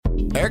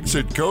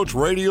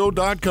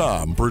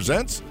ExitCoachRadio.com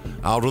presents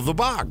Out of the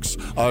Box,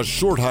 a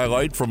short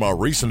highlight from a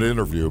recent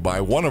interview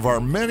by one of our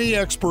many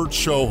expert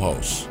show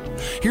hosts.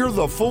 Hear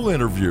the full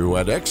interview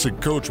at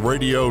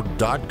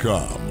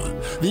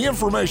ExitCoachRadio.com, the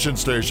information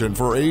station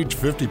for age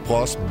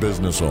 50-plus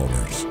business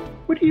owners.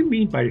 What do you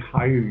mean by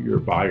hire your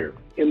buyer?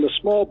 In the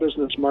small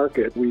business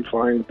market, we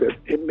find that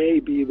it may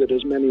be that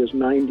as many as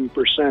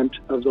 90%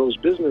 of those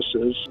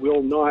businesses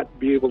will not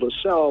be able to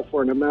sell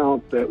for an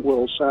amount that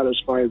will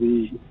satisfy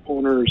the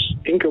owner's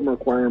income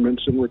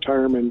requirements in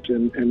retirement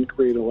and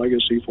create a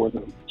legacy for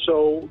them.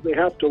 So they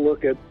have to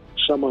look at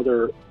some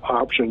other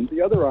option.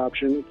 The other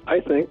option, I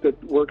think,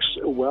 that works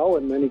well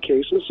in many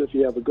cases, if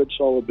you have a good,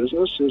 solid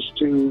business, is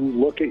to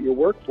look at your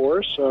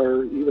workforce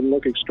or even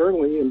look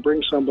externally and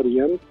bring somebody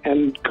in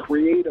and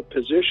create a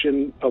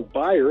position of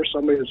buyer,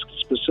 somebody that's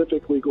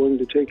specifically going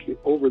to take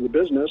over the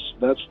business.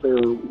 That's their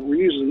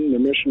reason, their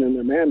mission, and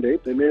their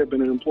mandate. They may have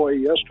been an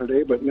employee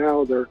yesterday, but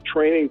now they're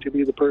training to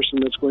be the person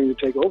that's going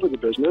to take over the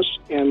business.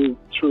 And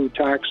through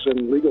tax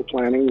and legal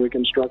planning, we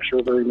can structure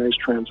a very nice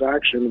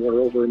transaction where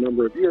over a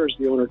number of years,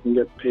 the owner can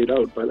get paid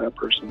out by that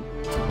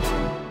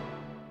person.